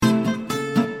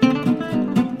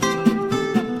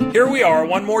Here we are,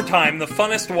 one more time, the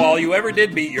funnest wall you ever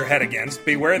did beat your head against.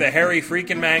 Beware the hairy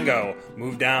freaking mango.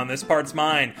 Move down, this part's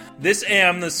mine. This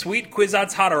am the sweet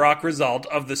Kwisatz-Haderach result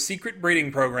of the secret breeding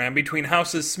program between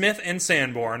houses Smith and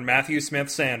Sanborn, Matthew Smith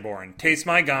Sanborn. Taste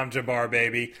my ganja bar,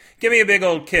 baby. Give me a big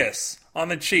old kiss. On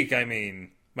the cheek, I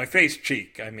mean. My face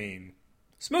cheek, I mean.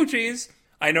 Smoochies.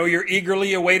 I know you're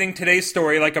eagerly awaiting today's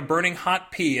story like a burning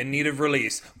hot pea in need of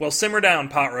release. Well, simmer down,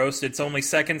 pot roast. It's only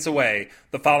seconds away.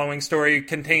 The following story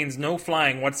contains no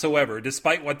flying whatsoever,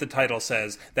 despite what the title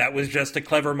says. That was just a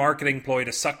clever marketing ploy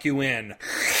to suck you in.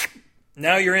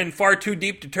 Now you're in far too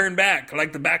deep to turn back,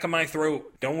 like the back of my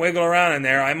throat. Don't wiggle around in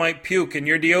there. I might puke, and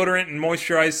your deodorant and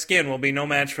moisturized skin will be no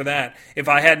match for that. If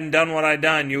I hadn't done what I'd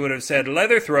done, you would have said,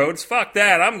 leather throats? Fuck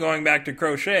that. I'm going back to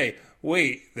crochet.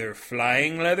 Wait, they're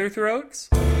flying leather throats?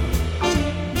 The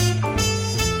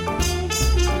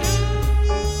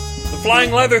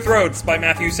Flying Leather Throats by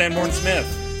Matthew Sanborn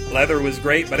Smith. Leather was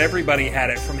great, but everybody had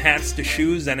it, from hats to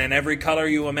shoes and in every color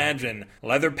you imagine.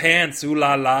 Leather pants, ooh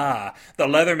la la. The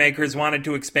leather makers wanted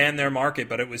to expand their market,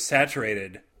 but it was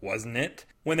saturated, wasn't it?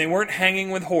 When they weren't hanging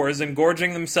with whores and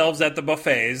gorging themselves at the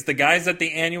buffets, the guys at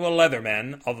the annual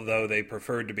Leathermen, although they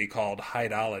preferred to be called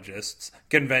hydologists,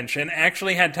 convention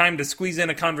actually had time to squeeze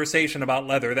in a conversation about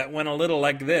leather that went a little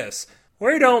like this.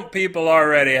 Where don't people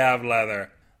already have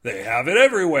leather? They have it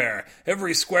everywhere,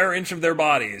 every square inch of their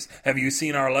bodies. Have you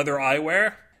seen our leather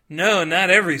eyewear? No, not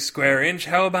every square inch.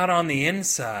 How about on the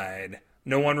inside?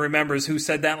 No one remembers who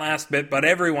said that last bit, but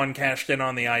everyone cashed in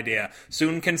on the idea.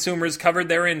 Soon consumers covered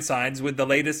their insides with the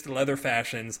latest leather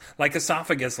fashions, like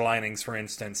esophagus linings, for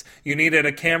instance. You needed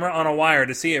a camera on a wire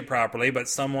to see it properly, but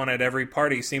someone at every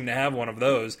party seemed to have one of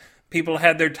those. People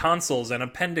had their tonsils and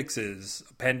appendices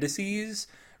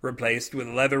replaced with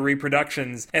leather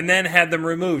reproductions, and then had them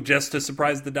removed just to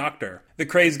surprise the doctor. The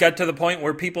craze got to the point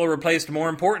where people replaced more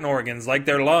important organs, like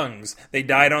their lungs. They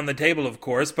died on the table, of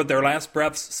course, but their last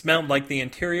breaths smelled like the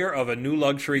interior of a new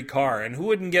luxury car, and who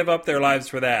wouldn't give up their lives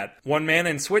for that? One man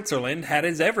in Switzerland had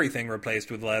his everything replaced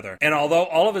with leather, and although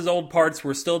all of his old parts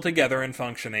were still together and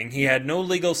functioning, he had no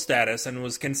legal status and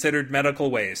was considered medical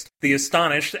waste. The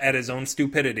astonished at his own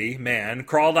stupidity man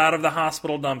crawled out of the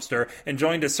hospital dumpster and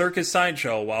joined a circus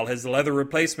sideshow while his leather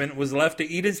replacement was left to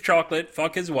eat his chocolate,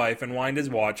 fuck his wife, and wind his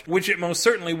watch, which it most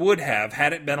certainly would have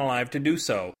had it been alive to do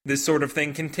so. This sort of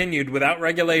thing continued without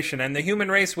regulation, and the human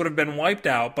race would have been wiped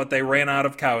out, but they ran out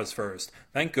of cows first.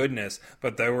 Thank goodness,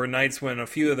 but there were nights when a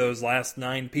few of those last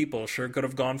 9 people sure could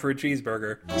have gone for a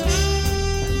cheeseburger.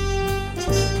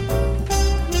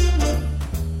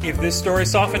 If this story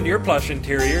softened your plush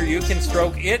interior, you can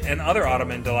stroke it and other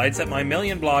Ottoman delights at my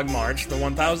million blog march, the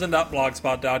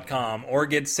 1000.blogspot.com, or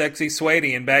get sexy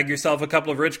sweaty and bag yourself a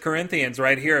couple of rich Corinthians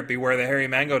right here at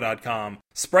bewarethehairymango.com.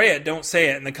 Spray it, don't say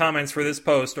it in the comments for this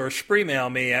post, or spree mail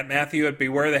me at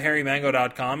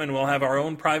matthew@bewarethehairymango.com, and we'll have our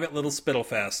own private little spittle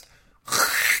fest.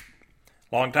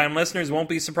 Long-time listeners won't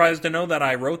be surprised to know that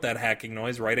I wrote that hacking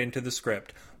noise right into the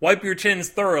script. Wipe your chins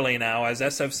thoroughly now, as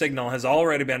SF Signal has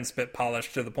already been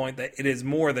spit-polished to the point that it is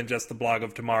more than just the blog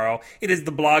of tomorrow. It is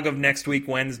the blog of next week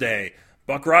Wednesday.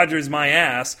 Buck Rogers my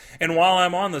ass, and while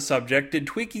I'm on the subject, did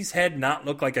Tweaky's head not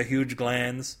look like a huge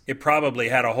glans? It probably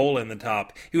had a hole in the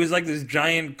top. He was like this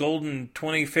giant golden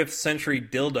 25th century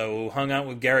dildo who hung out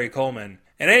with Gary Coleman.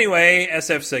 And anyway,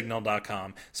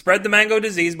 sfsignal.com. Spread the mango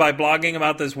disease by blogging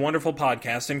about this wonderful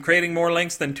podcast and creating more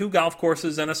links than 2 golf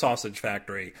courses and a sausage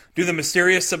factory. Do the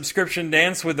mysterious subscription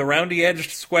dance with the roundy-edged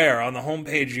square on the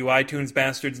homepage you iTunes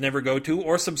bastards never go to,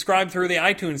 or subscribe through the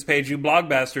iTunes page you blog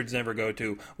bastards never go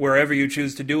to. Wherever you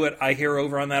choose to do it, I hear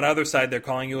over on that other side they're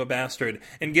calling you a bastard.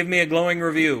 And give me a glowing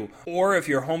review. Or if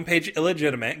your homepage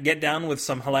illegitimate, get down with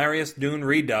some hilarious Dune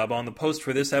redub on the post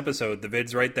for this episode. The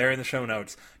vid's right there in the show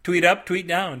notes. Tweet up, tweet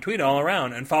down, tweet all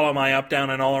around, and follow my up,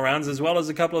 down, and all arounds, as well as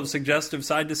a couple of suggestive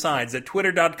side-to-sides at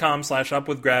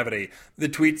twitter.com/upwithgravity. The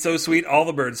tweet's so sweet all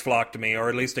the birds flock to me, or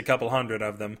at least a couple hundred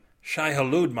of them. Shai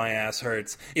Hulud, my ass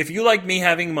hurts. If you like me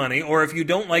having money, or if you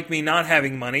don't like me not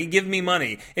having money, give me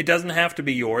money. It doesn't have to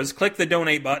be yours. Click the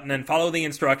donate button and follow the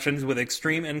instructions with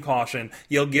extreme and caution.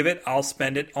 You'll give it, I'll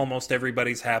spend it, almost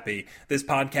everybody's happy. This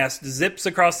podcast zips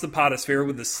across the potosphere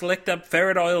with the slicked-up,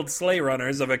 ferret-oiled sleigh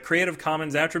runners of a Creative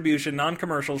Commons Attribution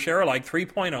Non-Commercial Share-alike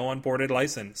 3.0 unported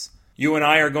license. You and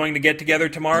I are going to get together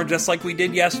tomorrow just like we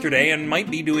did yesterday and might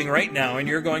be doing right now, and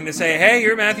you're going to say, hey,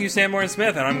 you're Matthew Sanborn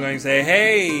Smith, and I'm going to say,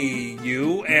 hey,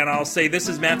 you, and I'll say, this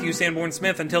is Matthew Sanborn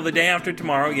Smith until the day after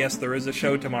tomorrow. Yes, there is a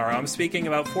show tomorrow. I'm speaking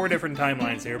about 4 different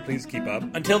timelines here. Please keep up.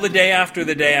 Until the day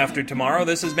after tomorrow,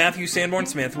 this is Matthew Sanborn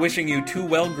Smith wishing you 2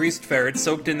 well-greased ferrets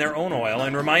soaked in their own oil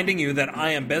and reminding you that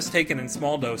I am best taken in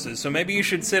small doses, so maybe you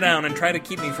should sit down and try to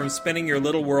keep me from spinning your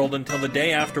little world until the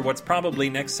day after what's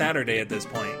probably next Saturday at this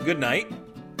point. Good night.